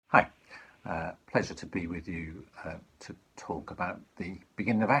Pleasure to be with you to talk about the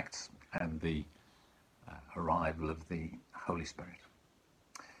beginning of Acts and the arrival of the Holy Spirit.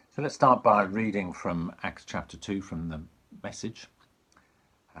 So let's start by reading from Acts chapter 2 from the Message,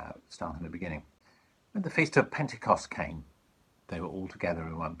 starting at the beginning. When the feast of Pentecost came, they were all together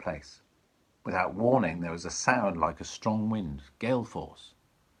in one place. Without warning, there was a sound like a strong wind, gale force.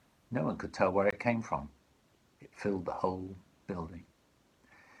 No one could tell where it came from. It filled the whole building.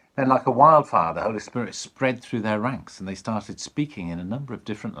 Then, like a wildfire, the Holy Spirit spread through their ranks, and they started speaking in a number of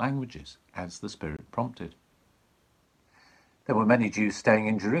different languages, as the Spirit prompted. There were many Jews staying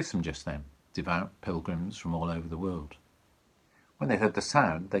in Jerusalem just then, devout pilgrims from all over the world. When they heard the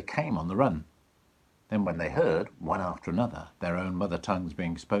sound, they came on the run. Then when they heard, one after another, their own mother tongues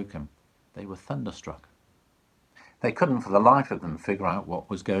being spoken, they were thunderstruck. They couldn't for the life of them figure out what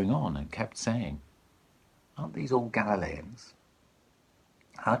was going on and kept saying, "Aren't these all Galileans?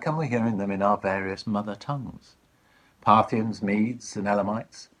 How come we're hearing them in our various mother tongues? Parthians, Medes and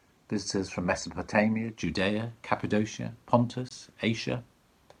Elamites, visitors from Mesopotamia, Judea, Cappadocia, Pontus, Asia,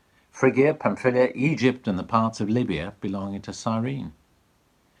 Phrygia, Pamphylia, Egypt and the parts of Libya belonging to Cyrene.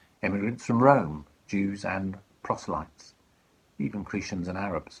 Immigrants from Rome, Jews and proselytes, even Cretans and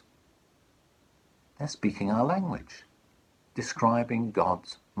Arabs. They're speaking our language, describing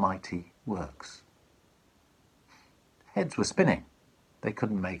God's mighty works." Heads were spinning. They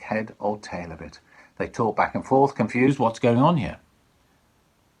couldn't make head or tail of it. They talked back and forth, confused. What's going on here?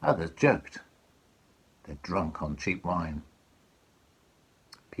 Others joked. They're drunk on cheap wine.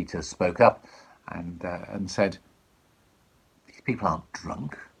 Peter spoke up and said, "These people aren't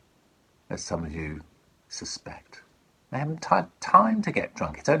drunk, as some of you suspect. They haven't had time to get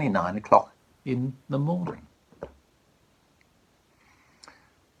drunk. It's only 9 o'clock in the morning."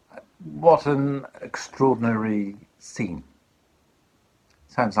 What an extraordinary scene.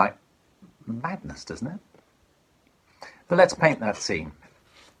 Sounds like madness, doesn't it? But let's paint that scene.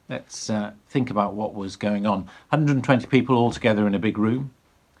 Let's think about what was going on. 120 people all together in a big room.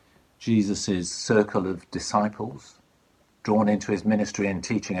 Jesus' circle of disciples, drawn into his ministry and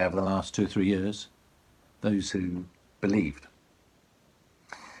teaching over the last 2 or 3 years. Those who believed.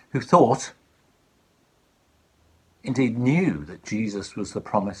 Who thought, indeed knew, that Jesus was the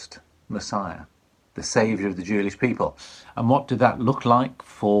promised Messiah, the saviour of the Jewish people. And what did that look like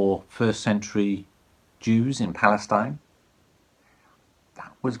for first century Jews in Palestine?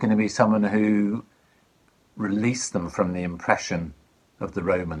 That was going to be someone who released them from the oppression of the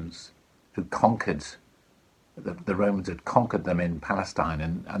Romans, who conquered, the Romans had conquered them in Palestine,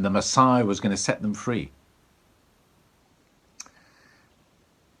 and the Messiah was going to set them free.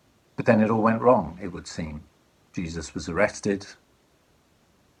 But then it all went wrong, it would seem. Jesus was arrested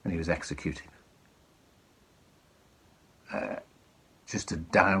and he was executed. Just a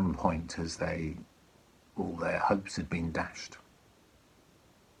down point as all their hopes had been dashed.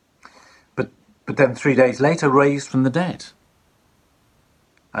 But then 3 days later, raised from the dead.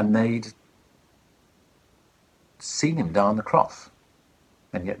 And they'd seen him die on the cross.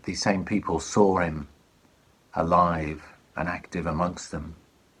 And yet these same people saw him alive and active amongst them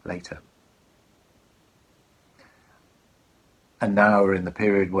later. And now we're in the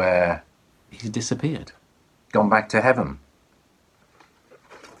period where he's disappeared, gone back to heaven.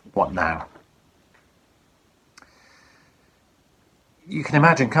 What now? You can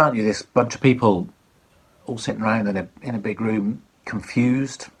imagine, can't you, this bunch of people all sitting around in a big room,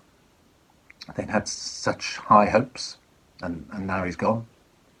 confused. They'd had such high hopes, and now he's gone.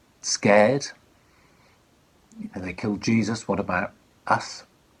 Scared. They killed Jesus. What about us?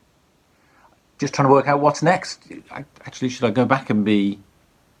 Just trying to work out what's next. Actually, should I go back and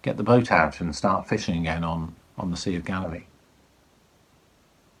get the boat out and start fishing again on the Sea of Galilee?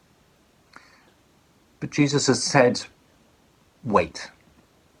 But Jesus has said, wait.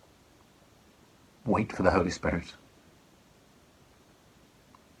 Wait for the Holy Spirit.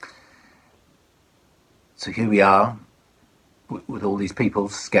 So here we are, with all these people,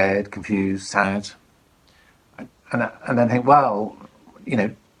 scared, confused, sad. And then think, well,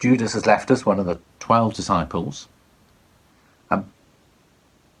 Judas has left us, one of the 12 disciples.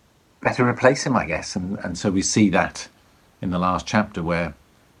 Better replace him, I guess. And so we see that in the last chapter where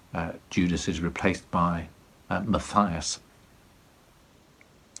Judas is replaced by Matthias.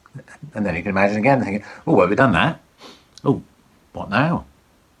 And then you can imagine again thinking, oh, well, we've done that. Oh, what now?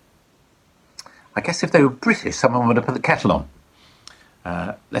 I guess if they were British, someone would have put the kettle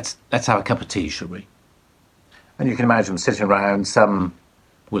on. Let's have a cup of tea, shall we? And you can imagine them sitting around. Some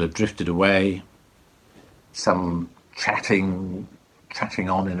will have drifted away. Some chatting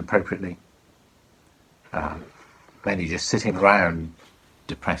on inappropriately. Many just sitting around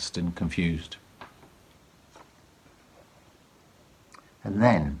depressed and confused. And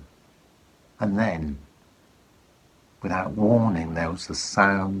then, without warning, there was the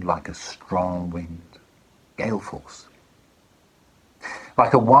sound like a strong wind, gale force.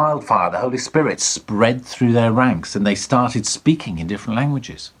 Like a wildfire, the Holy Spirit spread through their ranks and they started speaking in different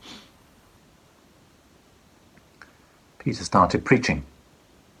languages. Peter started preaching,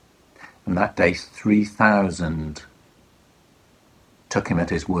 and that day 3,000 took him at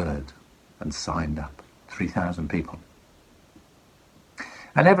his word and signed up. 3,000 people.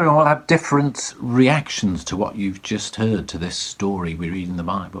 And everyone will have different reactions to what you've just heard, to this story we read in the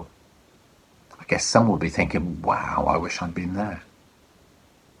Bible. I guess some will be thinking, wow, I wish I'd been there.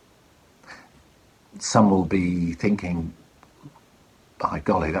 Some will be thinking, by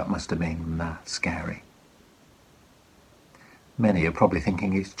golly, that must have been scary. Many are probably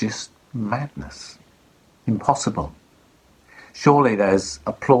thinking it's just madness, impossible. Surely there's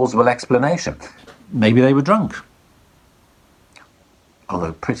a plausible explanation. Maybe they were drunk.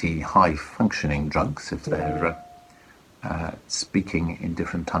 Although pretty high-functioning drunks if they're speaking in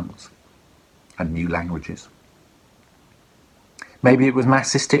different tongues and new languages. Maybe it was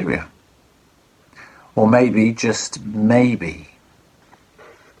mass hysteria. Or maybe, just maybe,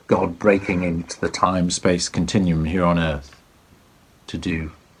 God breaking into the time-space continuum here on earth to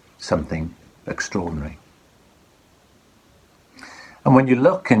do something extraordinary. And when you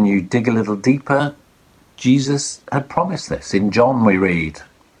look and you dig a little deeper, Jesus had promised this. In John we read,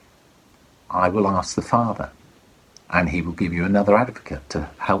 I will ask the Father, and he will give you another advocate to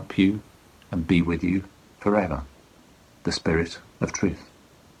help you and be with you forever, the Spirit of truth.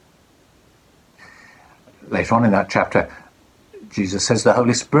 Later on in that chapter, Jesus says the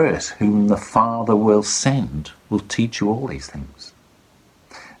Holy Spirit, whom the Father will send, will teach you all these things.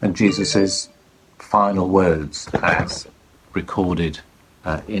 And Jesus' final words, as recorded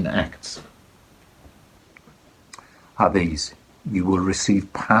in Acts, are these: you will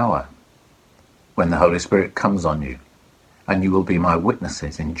receive power when the Holy Spirit comes on you, and you will be my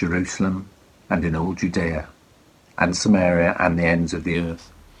witnesses in Jerusalem and in all Judea and Samaria and the ends of the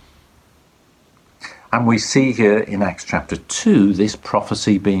earth. And we see here in Acts chapter 2 this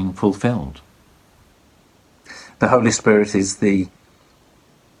prophecy being fulfilled. The Holy Spirit is the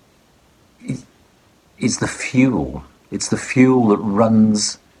fuel. It's the fuel that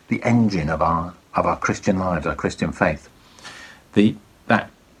runs the engine of our Christian lives, our Christian faith. That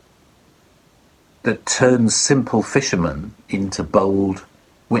turns simple fishermen into bold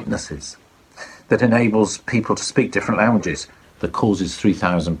witnesses, that enables people to speak different languages, that causes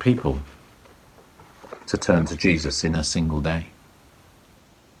 3,000 people to turn to Jesus in a single day.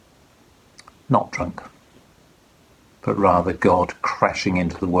 Not drunk, but rather God crashing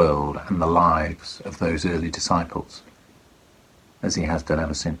into the world and the lives of those early disciples, as he has done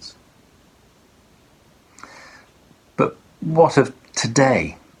ever since. But what of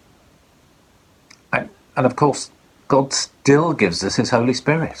today? And of course, God still gives us his Holy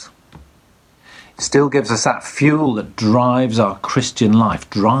Spirit. He still gives us that fuel that drives our Christian life,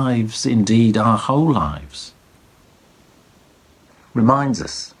 drives indeed our whole lives. Reminds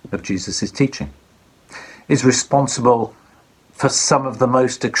us of Jesus' teaching. Is responsible for some of the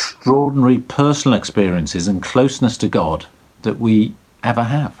most extraordinary personal experiences and closeness to God that we ever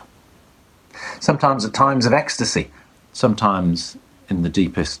have. Sometimes at times of ecstasy, sometimes in the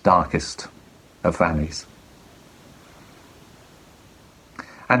deepest, darkest of valleys.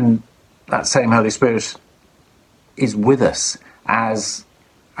 And that same Holy Spirit is with us as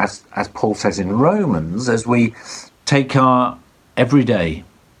Paul says in Romans, as we take our everyday,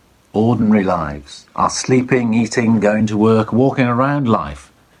 ordinary lives, our sleeping, eating, going to work, walking around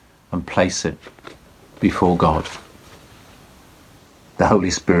life, and place it before God. The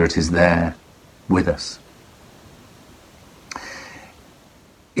Holy Spirit is there with us.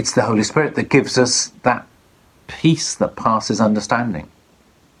 It's the Holy Spirit that gives us that peace that passes understanding.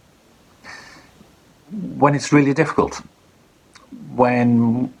 When it's really difficult,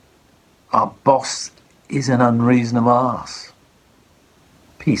 when our boss is an unreasonable arse,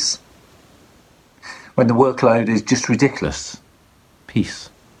 peace. When the workload is just ridiculous, peace.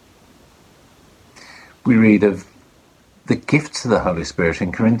 We read of the gifts of the Holy Spirit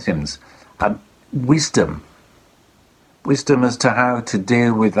in Corinthians, wisdom as to how to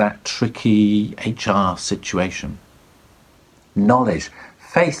deal with that tricky HR situation, knowledge,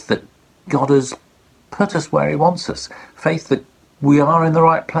 faith that God has put us where he wants us, faith that we are in the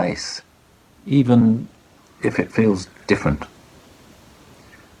right place, even if it feels different,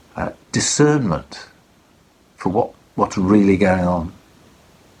 discernment for what's really going on,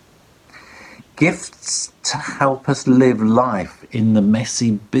 gifts to help us live life in the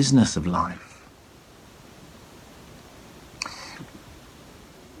messy business of life.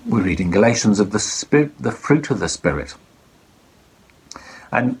 We're reading Galatians of the Spirit, the fruit of the Spirit.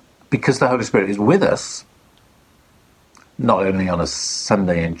 And because the Holy Spirit is with us, not only on a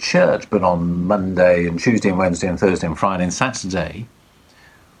Sunday in church, but on Monday and Tuesday and Wednesday and Thursday and Friday and Saturday,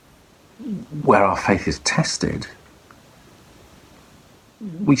 where our faith is tested,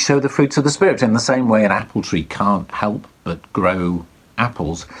 we show the fruits of the Spirit. In the same way an apple tree can't help but grow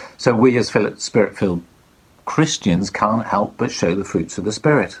apples, so we as Spirit-filled Christians can't help but show the fruits of the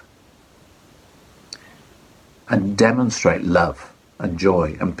Spirit and demonstrate love and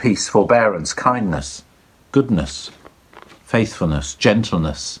joy and peace, forbearance, kindness, goodness, faithfulness,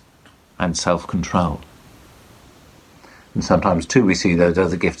 gentleness, and self-control. And sometimes too we see those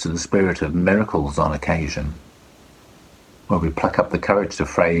other gifts of the Spirit of miracles on occasion, where we pluck up the courage to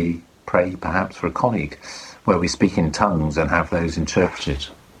pray perhaps for a colleague, where we speak in tongues and have those interpreted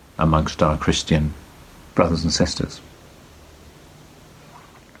amongst our Christian brothers and sisters.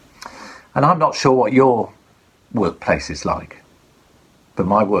 And I'm not sure what your workplace is like, but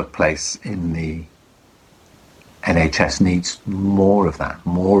my workplace in the NHS needs more of that,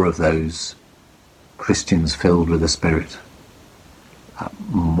 more of those Christians filled with the Spirit,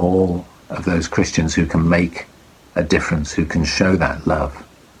 more of those Christians who can make a difference, who can show that love,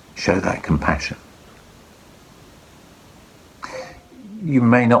 show that compassion. You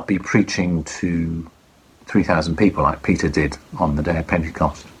may not be preaching to 3,000 people like Peter did on the day of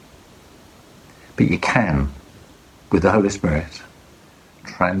Pentecost, but you can, with the Holy Spirit,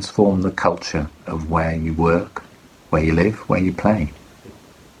 transform the culture of where you work, where you live, where you play.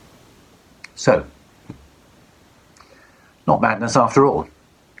 So, not madness after all,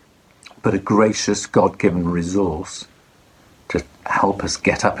 but a gracious God-given resource to help us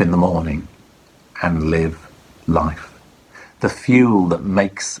get up in the morning and live life. The fuel that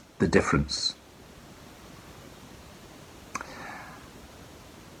makes the difference.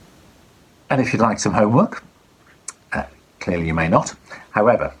 And if you'd like some homework, clearly you may not.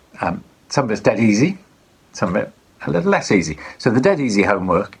 However, some of it's dead easy, some of it a little less easy. So the dead easy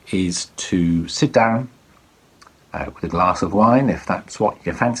homework is to sit down with a glass of wine, if that's what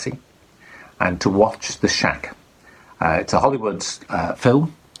you fancy, and to watch The Shack. It's a Hollywood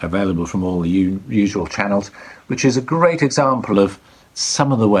film available from all the usual channels, which is a great example of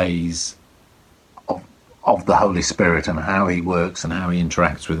some of the ways of the Holy Spirit and how he works and how he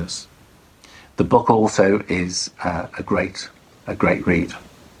interacts with us. The book also is a great read.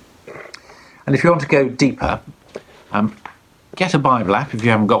 And if you want to go deeper, get a Bible app if you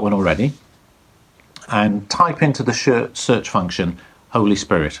haven't got one already, and type into the search function Holy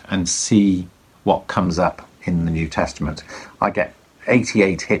Spirit and see what comes up in the New Testament. I get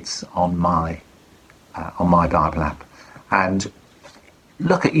 88 hits on my Bible app, and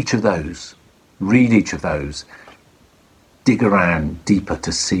look at each of those, read each of those, dig around deeper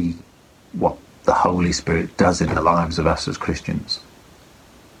to see what the Holy Spirit does in the lives of us as Christians.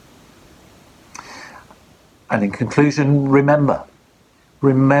 And in conclusion, remember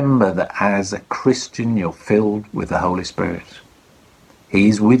that as a Christian you're filled with the Holy Spirit.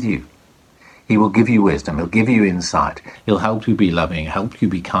 He's with you. He will give you wisdom. He'll give you insight. He'll help you be loving, help you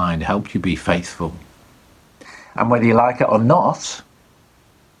be kind, help you be faithful. And whether you like it or not,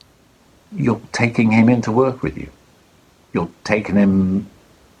 you're taking him into work with you. You're taking him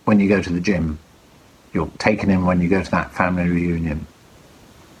when you go to the gym. You're taking him when you go to that family reunion.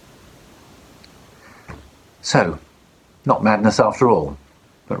 So, not madness after all,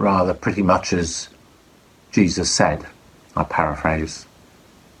 but rather pretty much as Jesus said, I paraphrase,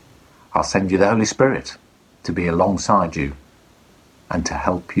 I'll send you the Holy Spirit to be alongside you and to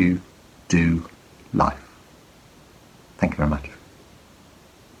help you do life. Thank you very much.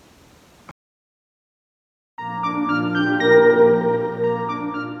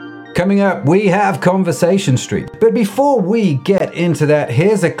 Coming up, we have Conversation Street. But before we get into that,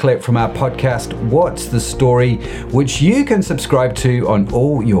 here's a clip from our podcast, What's the Story?, which you can subscribe to on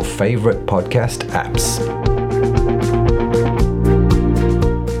all your favorite podcast apps.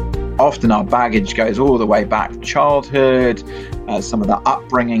 Often our baggage goes all the way back to childhood, some of the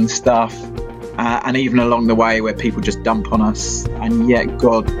upbringing stuff, and even along the way where people just dump on us, and yet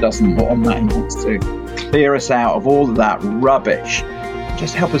God doesn't want that. He wants to clear us out of all of that rubbish.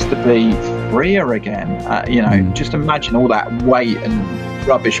 Just help us to be freer again. Just imagine all that weight and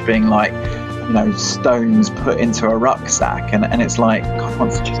rubbish being like, stones put into a rucksack, and it's like God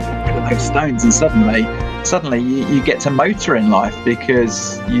wants to just get rid of those stones, and suddenly you get to motor in life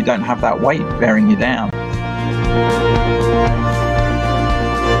because you don't have that weight bearing you down.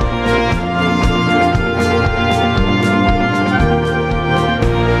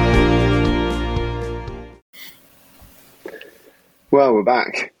 Well, we're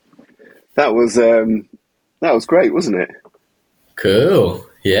back. That was great, wasn't it? Cool.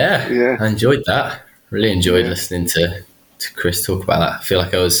 Yeah, Yeah. I enjoyed that. Really enjoyed Yeah. listening to Chris talk about that. I feel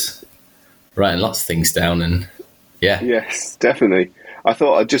like I was writing lots of things down, and yeah. Yes, definitely. I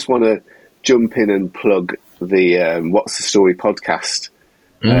thought I'd just want to jump in and plug the What's the Story podcast.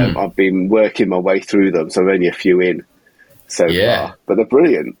 I've been working my way through them, so I'm only a few in so far. But they're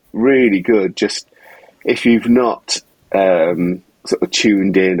brilliant, really good. Just if you've not sort of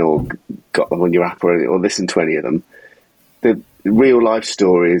tuned in or got them on your app or listened to any of them, the real life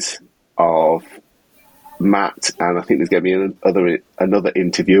stories of Matt, and I think there's going to be another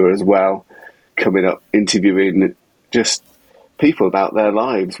interviewer as well coming up, interviewing just people about their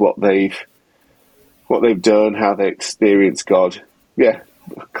lives, what they've done, how they experience God. Yeah,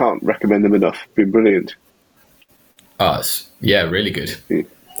 I can't recommend them enough. Been brilliant. Oh, it's, yeah, really good. Yeah.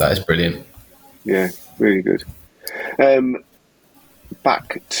 That is brilliant. Yeah, really good.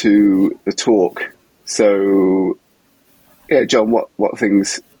 Back to the talk. So, yeah, John, what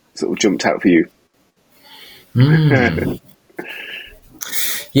things sort of jumped out for you?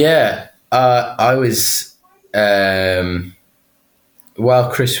 Yeah, I was, while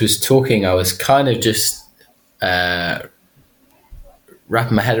Chris was talking, I was kind of just wrapping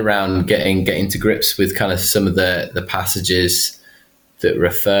my head around getting to grips with kind of some of the passages that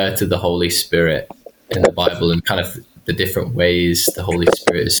refer to the Holy Spirit in the Bible, and kind of the different ways the Holy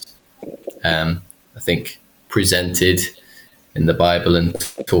Spirit is, I think, presented in the Bible and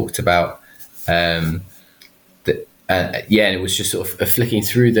talked about. And it was just sort of flicking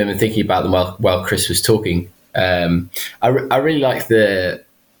through them and thinking about them while Chris was talking. I really like the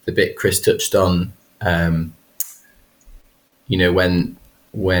bit Chris touched on,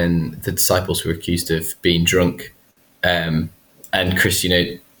 when the disciples were accused of being drunk, and Chris,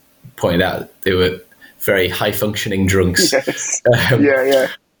 pointed out they were very high functioning drunks. Yes. Yeah.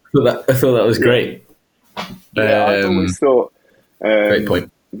 I thought that was great. Yeah, I've always thought great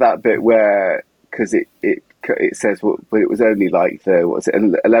point. That bit where, because it says, but it was only like the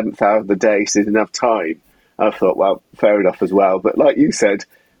 11th hour of the day, so they didn't have time. I thought, well, fair enough as well. But like you said,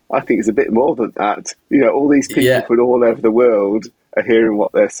 I think it's a bit more than that. All these people from all over the world are hearing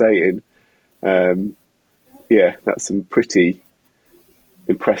what they're saying. That's some pretty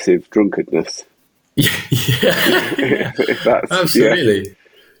impressive drunkenness. Yeah. Absolutely.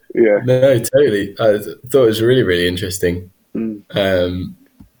 Yeah. No, totally. I thought it was really, really interesting. Were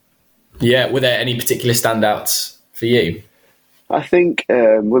there any particular standouts for you? I think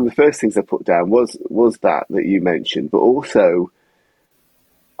one of the first things I put down was that you mentioned, but also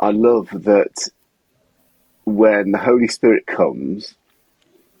I love that when the Holy Spirit comes,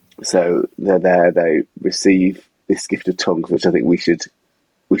 so they're there, they receive this gift of tongues, which I think we should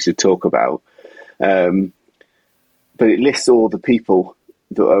talk about. But it lists all the people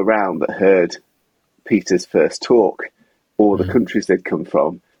that were around that heard Peter's first talk, all the countries they'd come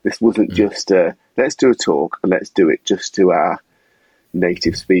from. This wasn't just let's do a talk and let's do it just to our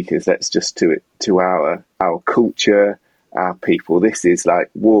native speakers. Let's just do it to our culture, our people. This is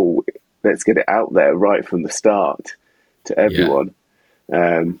like, whoa, let's get it out there right from the start to everyone.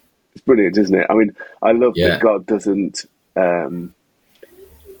 It's brilliant, isn't it? I mean, I love that God doesn't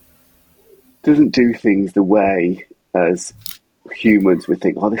do things the way as humans would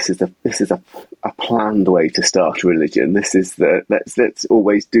think. Oh, this is a planned way to start a religion. This is let's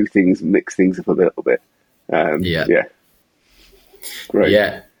always do things, mix things up a little bit. Great.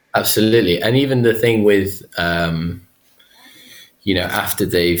 Yeah, absolutely. And even the thing with after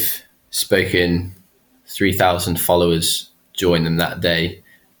they've spoken, 3,000 followers join them that day,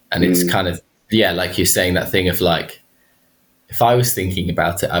 and it's kind of like you're saying, that thing of like, if I was thinking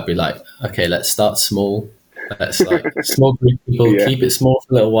about it, I'd be like, okay, let's start small. Let's like small group of people, keep it small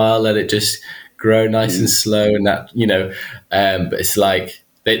for a little while, let it just grow nice and slow, and that, but it's like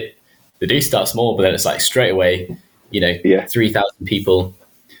they do start small, but then it's like straight away, 3,000 people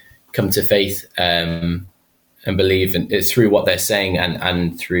come to faith and believe, and it's through what they're saying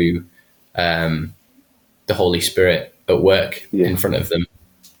and through the Holy Spirit at work in front of them.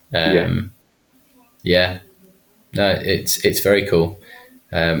 No, it's very cool.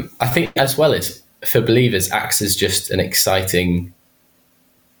 I think as well as for believers, Acts is just an exciting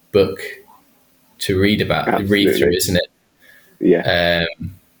book to read through, isn't it? Yeah.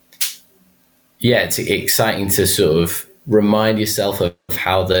 It's exciting to sort of remind yourself of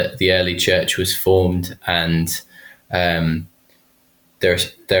how the early church was formed, and there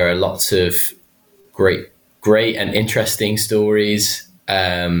are lots of great and interesting stories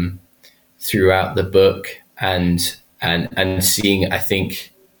throughout the book, and seeing, I think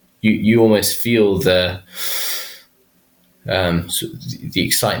you almost feel so the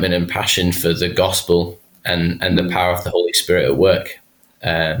excitement and passion for the gospel and the power of the Holy Spirit at work.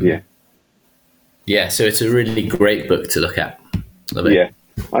 So it's a really great book to look at. Love it. Yeah,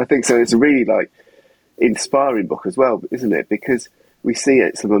 I think so. It's a really inspiring book as well, isn't it? Because we see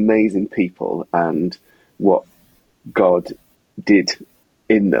it, some amazing people and what God did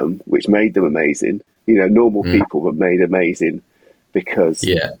in them, which made them amazing. Normal people, but made amazing because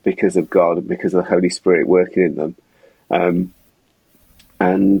of God and because of the Holy Spirit working in them.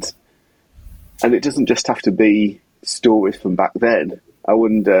 And it doesn't just have to be stories from back then. I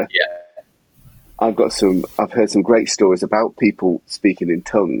wonder. I've heard some great stories about people speaking in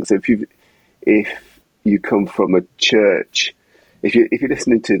tongues. If you come from a church, if you're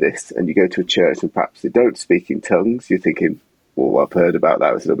listening to this and you go to a church and perhaps they don't speak in tongues, you're thinking, well, I've heard about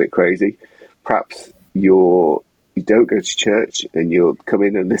that. It's a little bit crazy. Perhaps you don't go to church and you're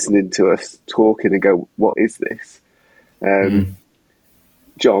coming and listening to us talking and go, what is this?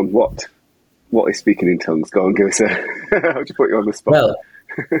 John, what is speaking in tongues? Go on, give us I'll just put you on the spot. Well,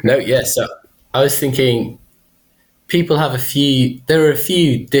 no, yes. So I was thinking there are a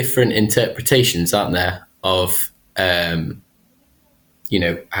few different interpretations, aren't there, of,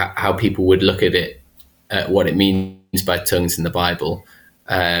 how people would look at it, what it means by tongues in the Bible.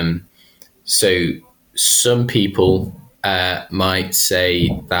 So some people might say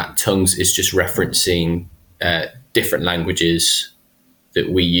that tongues is just referencing different languages that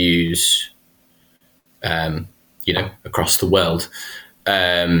we use, across the world.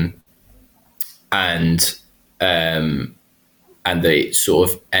 And they sort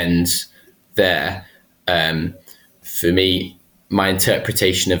of ends there. For me, my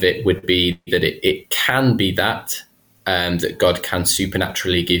interpretation of it would be that it can be that God can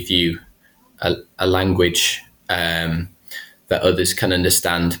supernaturally give you a language that others can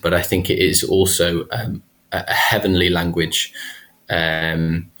understand, but I think it is also a heavenly language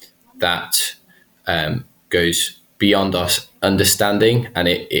that goes beyond our understanding, and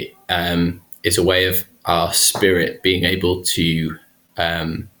it is a way of our spirit being able to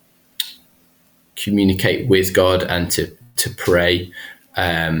communicate with God and to pray.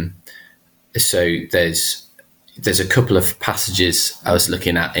 So there's a couple of passages I was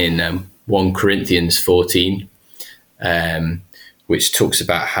looking at in 1 Corinthians 14, which talks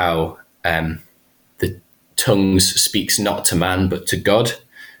about how the tongues speaks not to man but to God,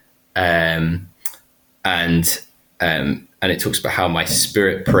 and it talks about how my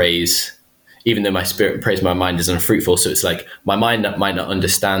spirit prays, even though my spirit prays, my mind is unfruitful. So it's like my mind might not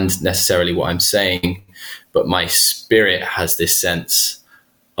understand necessarily what I'm saying, but my spirit has this sense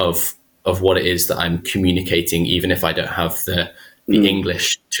of what it is that I'm communicating, even if I don't have the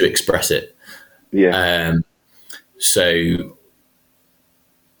English to express it. So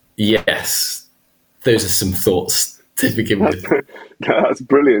yes, those are some thoughts to begin with. That's a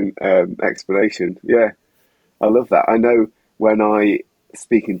brilliant explanation. Yeah, I love that. I know when I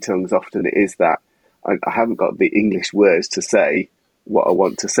speak in tongues, often it is that I haven't got the English words to say what I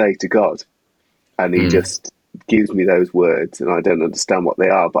want to say to God, and He just gives me those words, and I don't understand what they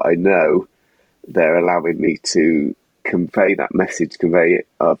are, but I know they're allowing me to convey that message, convey it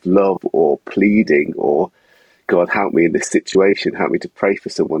of love or pleading, or God, help me in this situation, help me to pray for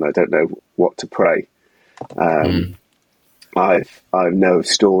someone. I don't know what to pray. I know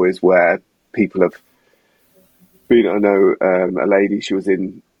stories where people have been. I know a lady. She was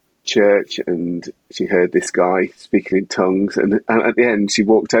in church and she heard this guy speaking in tongues, and at the end she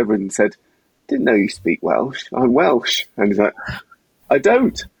walked over and said, "Didn't know you speak Welsh. I'm Welsh." And he's like, "I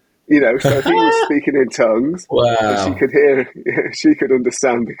don't." So he was speaking in tongues. Wow. And she could hear, she could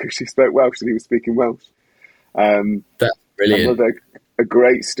understand because she spoke Welsh and he was speaking Welsh. That's brilliant. A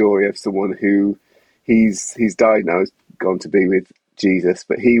great story of someone who he's died now, has gone to be with Jesus,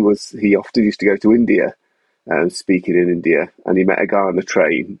 but he often used to go to India speaking in India, and he met a guy on the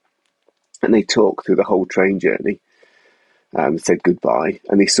train and they talked through the whole train journey, said goodbye,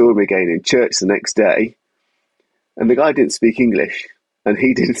 and he saw him again in church the next day, and the guy didn't speak English and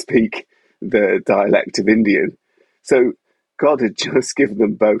he didn't speak the dialect of Indian, so God had just given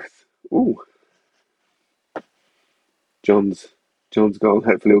them both. John's gone.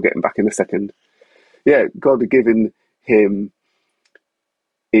 Hopefully we'll get him back in a second. Yeah, God had given him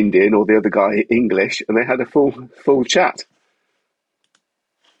Indian, or the other guy English, and they had a full chat.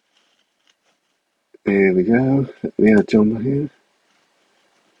 Here we go. We have John here.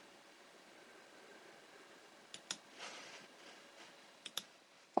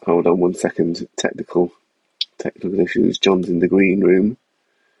 Hold on 1 second. Technical issues. John's in the green room.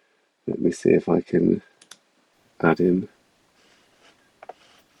 Let me see if I can add him.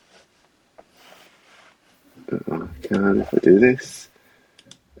 I can if I do this.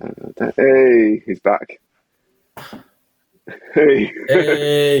 Hey, he's back. Hey.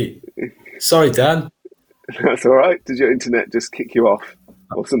 Hey, sorry, Dan. That's all right. Did your internet just kick you off,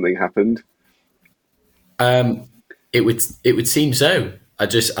 or something happened? It would seem so. I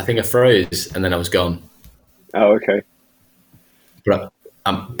think I froze and then I was gone. Oh, okay. But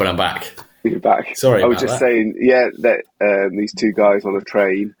I'm back. You're back. Sorry, I was about just that. saying, that these two guys on a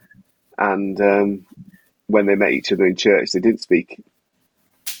train, and when they met each other in church, they didn't speak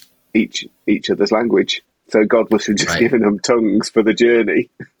each other's language. So God must have just given them tongues for the journey.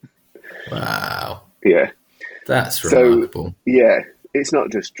 Wow. Yeah. That's remarkable. So, yeah, it's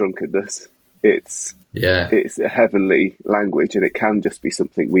not just drunkenness. It's a heavenly language, and it can just be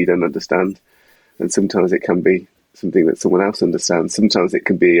something we don't understand. And sometimes it can be something that someone else understands. Sometimes it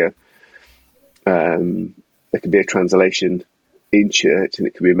can be there can be a translation in church, and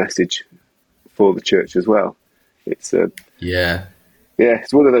it can be a message for the church as well. It's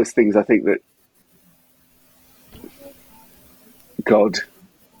it's one of those things I think that God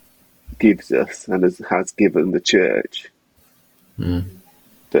gives us and has given the church.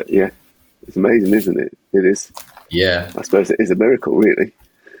 But it's amazing, isn't it? It is. Yeah. I suppose it is a miracle, really.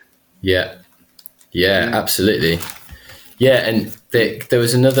 Yeah, absolutely. Yeah, and there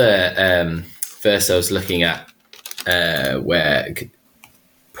was another verse I was looking at where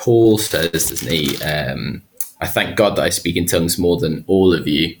Paul says, doesn't he? I thank God that I speak in tongues more than all of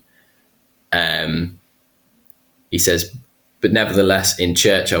you. He says, but nevertheless, in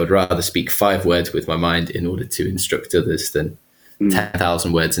church, I would rather speak 5 words with my mind in order to instruct others than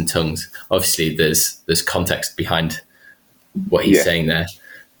 10,000 words in tongues. Obviously, there's context behind what he's saying there.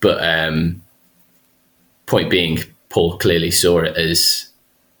 But point being, Paul clearly saw it as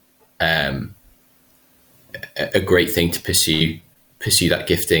a great thing to pursue that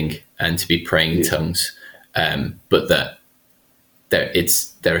gifting and to be praying in tongues. But that there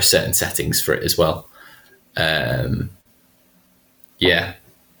are certain settings for it as well. Yeah.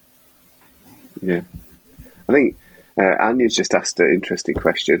 I think Anya's just asked an interesting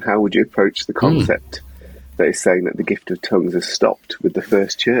question. How would you approach the concept that is saying that the gift of tongues has stopped with the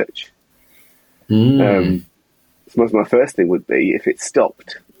first church? So my first thing would be, if it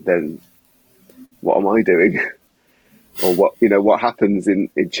stopped, then what am I doing? Or what happens in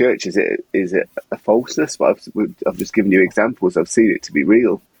church? Is it a falseness? But I've just given you examples. I've seen it to be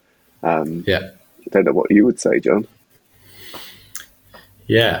real. I don't know what you would say, John.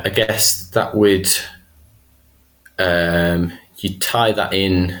 Yeah, I guess that would you tie that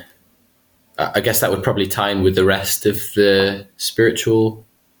in. I guess that would probably tie in with the rest of the spiritual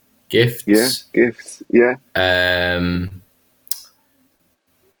gifts. Yeah, gifts. Yeah.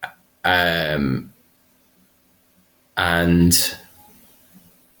 And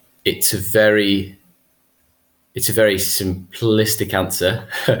it's a very simplistic answer,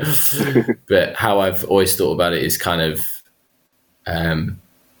 but how I've always thought about it is kind of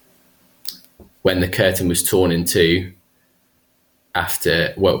when the curtain was torn in two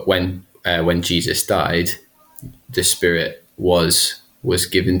when Jesus died, the Spirit was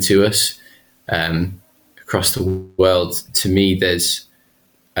given to us across the world. To me, there's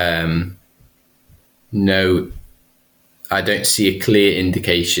I don't see a clear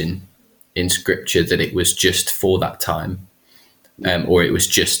indication in Scripture that it was just for that time, or it was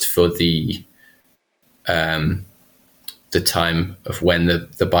just for the time of when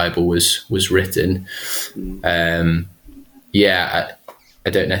the Bible was written. I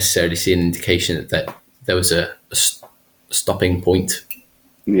don't necessarily see an indication that there was a stopping point.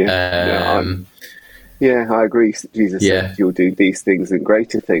 I agree. Jesus said you'll do these things and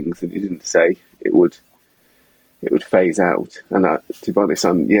greater things, and he didn't say it would phase out. And to be honest,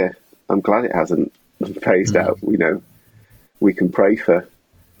 I'm glad it hasn't phased out. We can pray for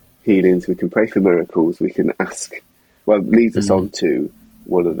healings, we can pray for miracles, we can ask. Well, it leads us on to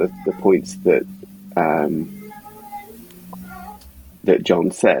one of the points that that John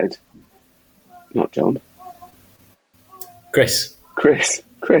said. Not John. Chris. I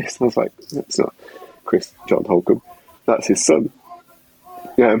was like, that's not Chris, John Holcomb. That's his son.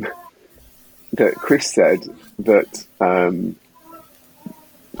 That Chris said that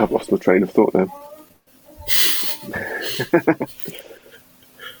I've lost my train of thought now.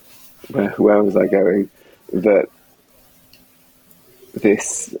 Where was I going? That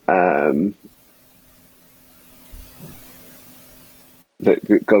this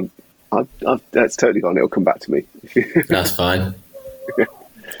that God, that's totally gone. It'll come back to me. That's fine.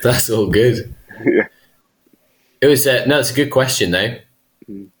 That's all good. Yeah. It was it's a good question though.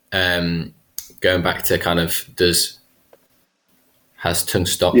 Going back to kind of has tongue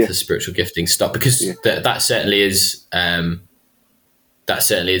stopped, Yeah. has spiritual gifting stopped, because that certainly is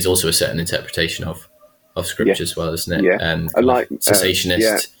also a certain interpretation of scripture as well, isn't it? Yeah. And And like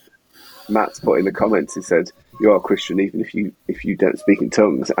cessationist. Matt's put in the comments, he said, "You are a Christian even if you don't speak in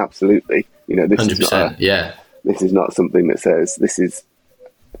tongues." Absolutely. You know, this 100%. this is not something that says this is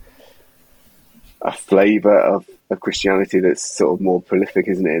a flavour of Christianity that's sort of more prolific,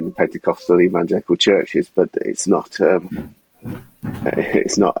 isn't it, in Pentecostal evangelical churches? But it's not a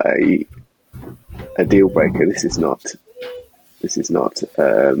deal breaker. This is not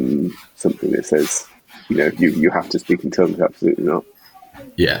something that says, you know, you have to speak in tongues. Absolutely not.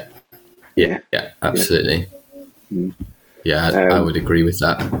 Yeah, absolutely. I would agree with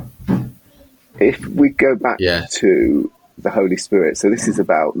that. If we go back to the Holy Spirit, so this is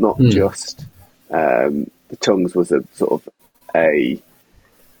about not just the tongues was a sort of an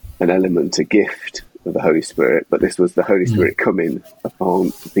element, a gift of the Holy Spirit, but this was the Holy Spirit coming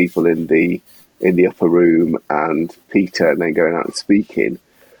upon the people in the upper room and Peter, and then going out and speaking.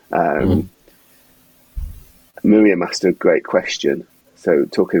 Miriam asked a great question. So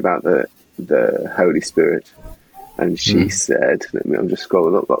talking about the Holy Spirit, and she said, I'm just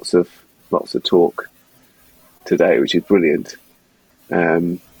scrolling up, lots of talk today, which is brilliant.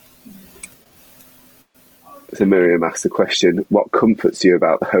 So Miriam asked the question, what comforts you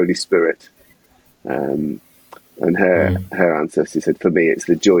about the Holy Spirit? And her answer, she said, for me, it's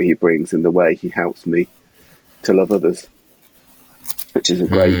the joy he brings and the way he helps me to love others, which is a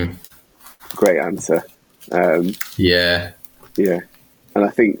great answer. Yeah. And I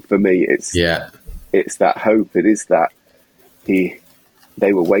think for me, it's that hope. It is that they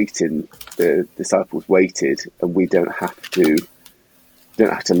were waiting, the disciples waited, and we don't have to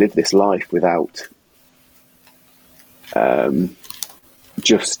live this life without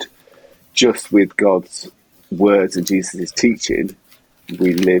just with God's words and Jesus' teaching.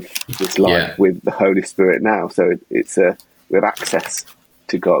 We live this life with the Holy Spirit now, so it's we have access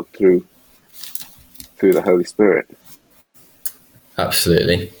to God through the Holy Spirit.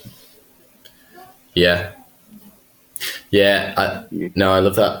 Absolutely. I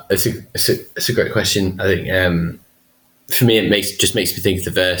love that. It's a great question. I think for me, it just makes me think of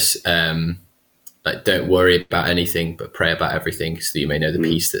the verse, like, don't worry about anything, but pray about everything, so that you may know the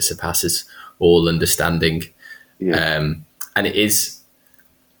peace that surpasses all understanding. And it is,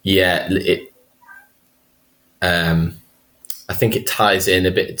 I think it ties in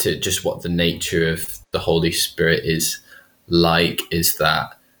a bit to just what the nature of the Holy Spirit is like, is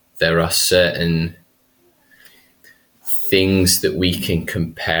that there are certain things that we can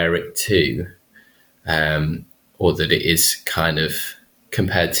compare it to, or that it is kind of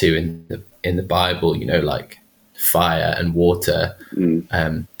compared to in the Bible, you know, like fire and water,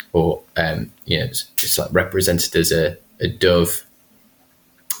 or you know, it's like represented as a dove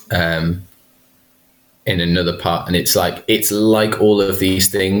in another part, and it's like all of these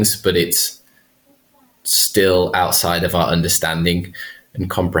things, but it's still outside of our understanding and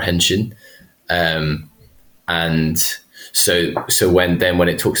comprehension. And so when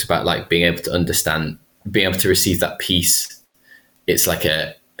it talks about like being able to understand, being able to receive that peace, it's like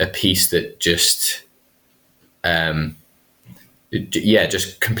a peace that just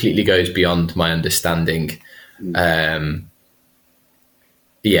just completely goes beyond my understanding.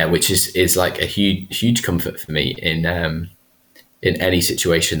 Which is like a huge comfort for me in any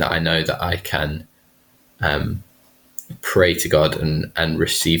situation that I know that I can pray to God and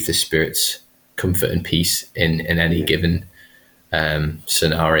receive the Spirit's comfort and peace in any given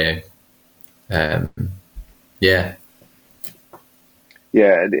scenario. And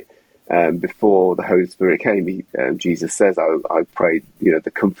before the Holy Spirit came, Jesus says, I prayed, you know, the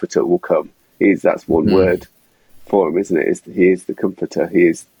Comforter will come. That's one word for him, isn't it? He is the Comforter. He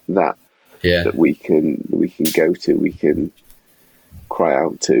is that we can go to, we can cry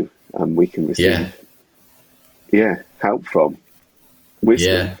out to, and we can receive help from,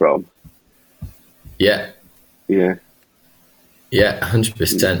 wisdom from.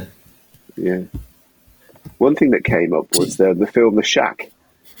 100%. One thing that came up was the film The Shack,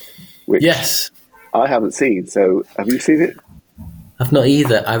 which I haven't seen. So have you seen it? I've not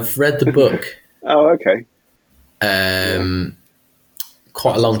either. I've read the book. Oh, okay.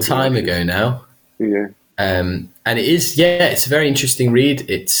 Quite a long time ago now. And it is, it's a very interesting read.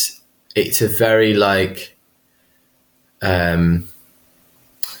 It's a very like a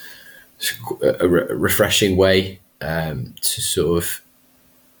refreshing way to sort of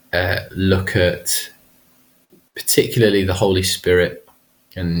look at particularly the Holy Spirit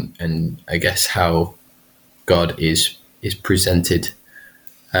and I guess how God is presented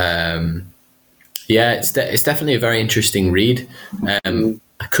Yeah, it's definitely a very interesting read. I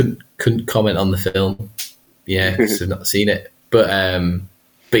couldn't comment on the film, yeah, because I've not seen it. But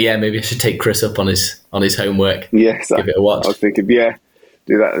yeah, maybe I should take Chris up on his homework. Yes, give it a watch. I was thinking,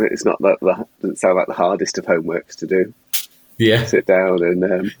 do that. It's not doesn't sound like the hardest of homeworks to do. Yeah, Sit down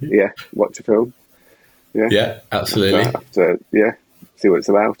and watch a film. Yeah, absolutely. After see what it's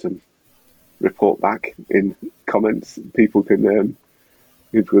about and report back in comments. People can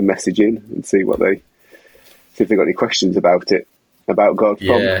message in and see if they've got any questions about it, about God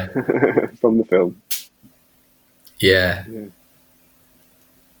from the film. Yeah.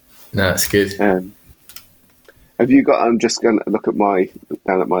 No, that's good. Have you got? I'm just going to look at my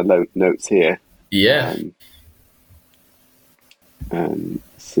notes here. Yeah.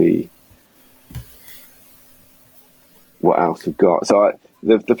 See what else we've got. So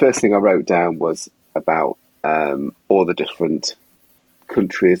the first thing I wrote down was about all the different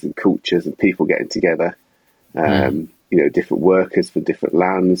countries and cultures and people getting together. Different workers from different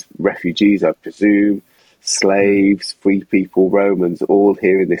lands, refugees, I presume, slaves, free people, Romans, all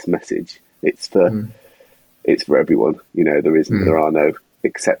hearing this message. It's for everyone. There are no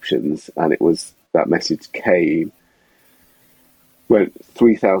exceptions, and that message came when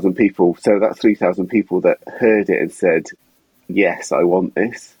 3,000 people. So that's 3,000 people that heard it and said, "Yes, I want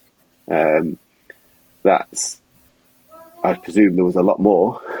this." I presume there was a lot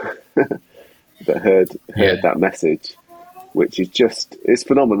more that heard that message, which is it's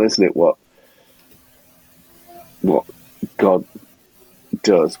phenomenal, isn't it? What God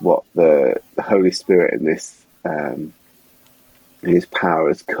does, what the Holy Spirit in this, His power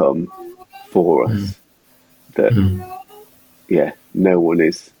has come for us. That no one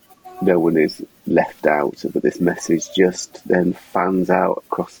is left out, but this message just then fans out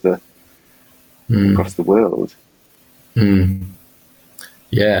across the world.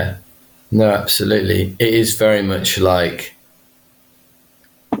 Yeah, no, absolutely. It is very much like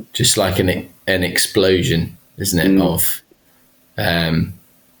just like an explosion, isn't it? Of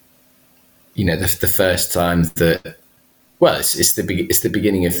the first time that, well, it's the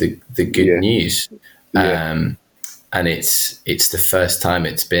beginning of the good news, and it's the first time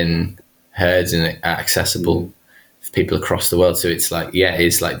it's been heard and accessible for people across the world. So it's like,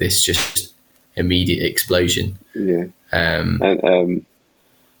 it's like this just immediate explosion.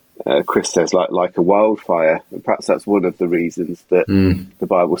 Chris says like a wildfire, and perhaps that's one of the reasons that the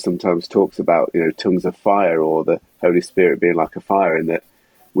Bible sometimes talks about tongues of fire, or the Holy Spirit being like a fire, and that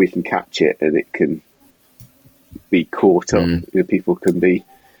we can catch it and it can be caught up. People can be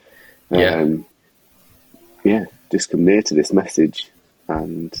just come near to this message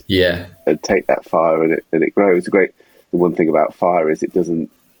and take that fire, and it grows. The one thing about fire is it doesn't,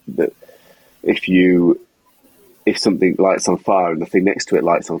 that if something lights on fire and the thing next to it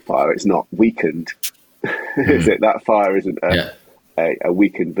lights on fire, it's not weakened. Is it? That fire isn't a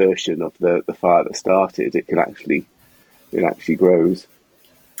weakened version of the fire that started. It actually grows.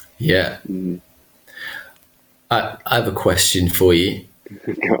 Yeah. I have a question for you.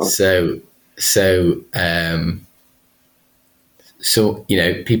 So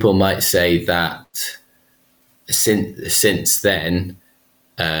people might say that since then,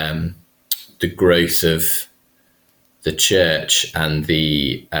 the growth of the church and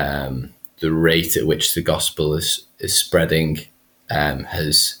the rate at which the gospel is spreading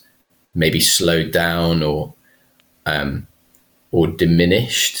has maybe slowed down or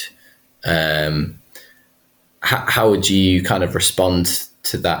diminished. How would you kind of respond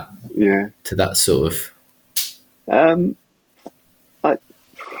to that? To that sort of.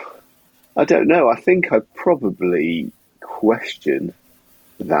 I don't know. I think I'd probably question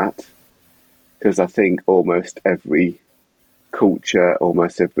that, because I think almost every culture,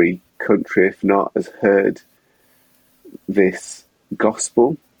 almost every country, if not, has heard this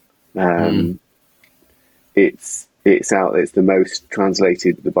gospel. It's out there. It's the most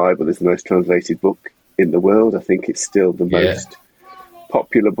translated. The Bible is the most translated book in the world. I think it's still the most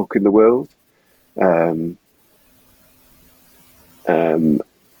popular book in the world.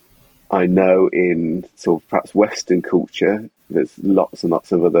 I know in sort of perhaps Western culture, there's lots and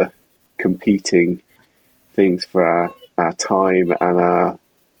lots of other competing things for our time and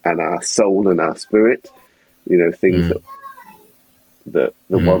our soul and our spirit. Things that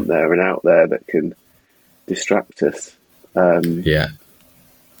want there and out there that can distract us.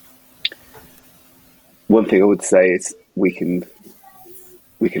 One thing I would say is we can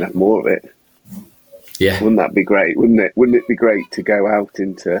have more of it. Wouldn't that be great? Wouldn't it be great to go out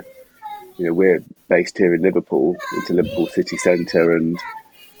into, we're based here in Liverpool, into Liverpool city centre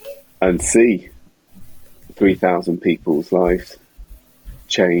and see 3,000 people's lives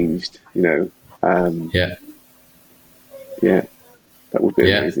changed, Yeah. Yeah, that would be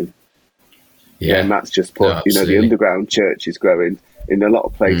Yeah. amazing. Yeah. And that's just put, No, you know, the absolutely. underground church is growing in a lot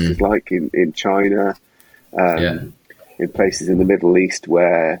of places, like in China, Yeah. in places in the Middle East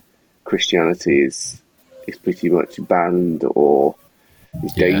where Christianity is pretty much banned or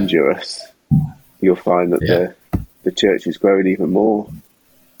is Yeah. dangerous. You'll find that Yeah. the church is growing even more.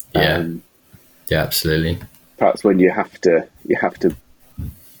 Yeah. Yeah, absolutely. Perhaps when you have to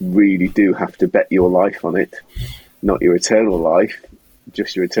really do have to bet your life on it, not your eternal life,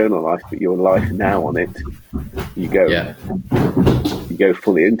 just your eternal life, but your life now on it. You go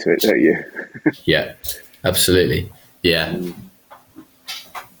fully into it, don't you? Yeah, absolutely. Yeah.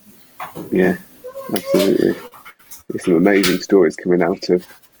 Yeah, absolutely. There's some amazing stories coming out of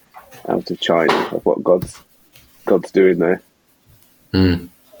China of what God's doing there. Yeah.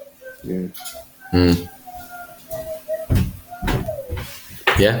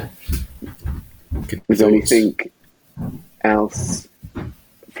 Yeah. Good Is there thoughts. anything else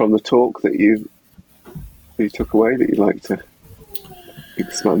from the talk that you took away that you'd like to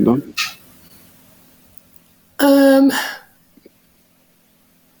expand on?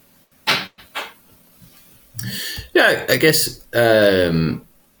 Yeah, I guess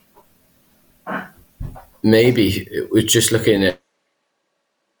maybe we're just looking at.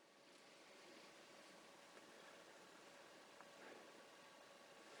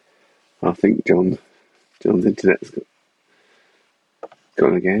 I think John's internet's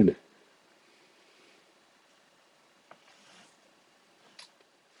gone again.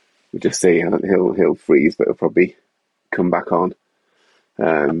 We'll just see. He'll freeze, but he'll probably come back on.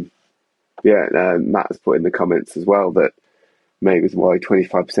 Matt's put in the comments as well that maybe was why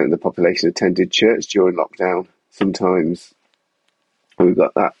 25% of the population attended church during lockdown. Sometimes we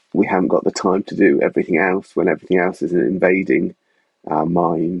haven't got the time to do everything else. When everything else is invading our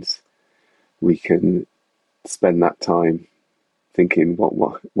minds, we can spend that time thinking,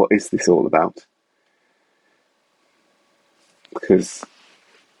 what is this all about? Because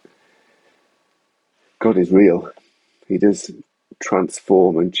God is real. He does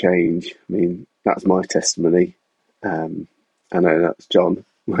transform and change. I mean, that's my testimony. I know that's John.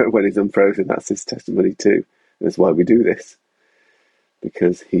 When he's unfrozen, that's his testimony too. That's why we do this.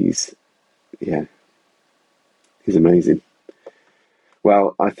 Because he's amazing.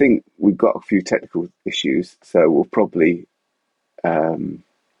 Well, I think we've got a few technical issues, so we'll probably leave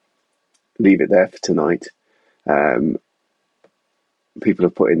it there for tonight. People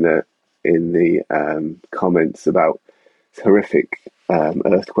have put in the comments about this horrific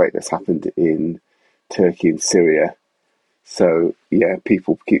earthquake that's happened in Turkey and Syria. So yeah,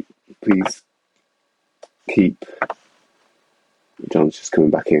 people please keep. John's just coming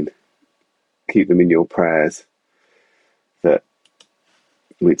back in. Keep them in your prayers that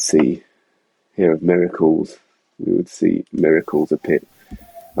we'd hear of miracles. We would see miracles appear.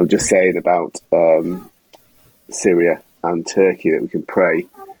 I'm just saying about Syria and Turkey that we can pray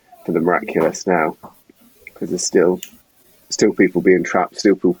for the miraculous now, because there's still people being trapped,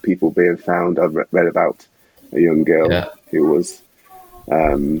 still people being found. I've read about a young girl who was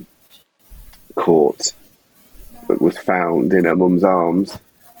caught, but was found in her mum's arms,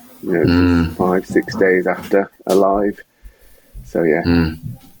 5-6 days after, alive. So yeah,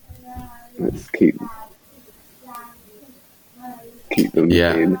 let's keep them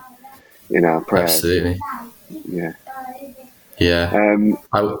in our prayers. Absolutely. Yeah.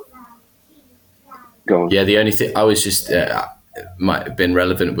 Go on. Yeah, the only thing I was just might have been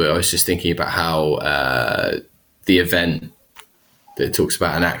relevant, but I was just thinking about how the event that it talks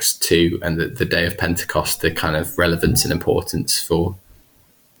about in Acts 2 and the day of Pentecost, the kind of relevance and importance for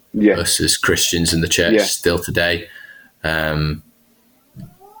us as Christians in the church still today. That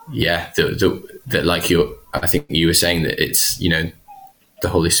like I think you were saying that it's, the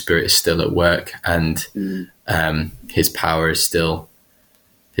Holy Spirit is still at work, and his power is still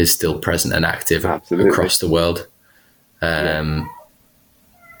present and active across the world.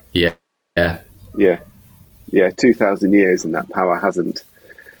 2,000 years and that power hasn't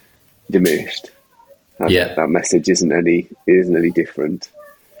diminished. That message isn't any different.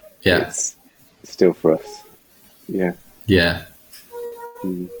 It's still for us.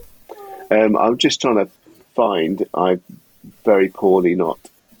 I'm just trying to find, I'm very poorly not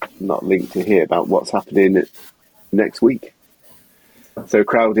linked to here about what's happening next week. So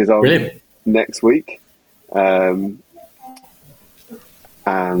Crowd is on next week, and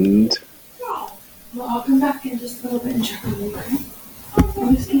I'll come back in just a little bit and check on you, okay?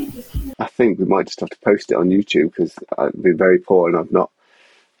 I think we might just have to post it on YouTube, because I've been very poor and I've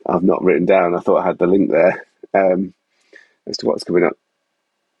not written down. I thought I had the link there as to what's coming up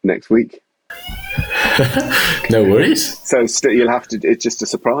next week. No worries. So you'll have to. It's just a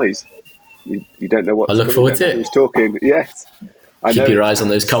surprise. You don't know what. I look forward to it. Who's talking? Yes. Keep your eyes on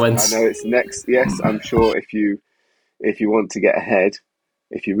those comments. I know it's next. Yes, I'm sure if you want to get ahead,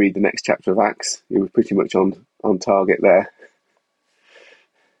 if you read the next chapter of Acts, you were pretty much on target there.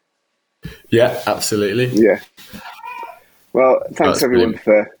 Yeah, absolutely. Yeah. Well, thanks everyone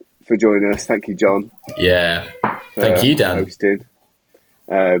for joining us. Thank you, John. Yeah. Thank you, Dan. Hosting.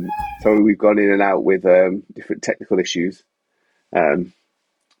 So we've gone in and out with different technical issues,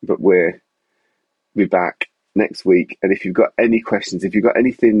 but we'll be back next week. And if you've got any questions, if you've got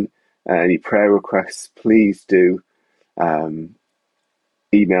anything, any prayer requests, please do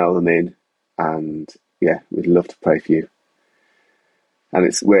email them in, and we'd love to pray for you. And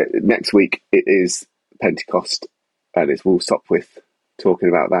next week it is Pentecost, and it's Wool Sopwith talking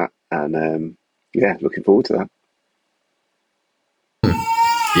about that, and looking forward to that.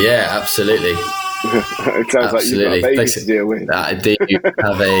 Yeah, absolutely. It sounds like you've got a baby to deal with. I do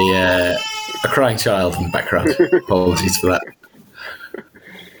have a crying child in the background. Apologies for that.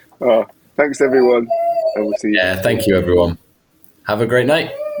 Oh, thanks everyone, and we'll see you. Yeah, thank you everyone. Have a great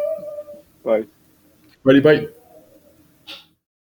night. Bye. Ready, bye.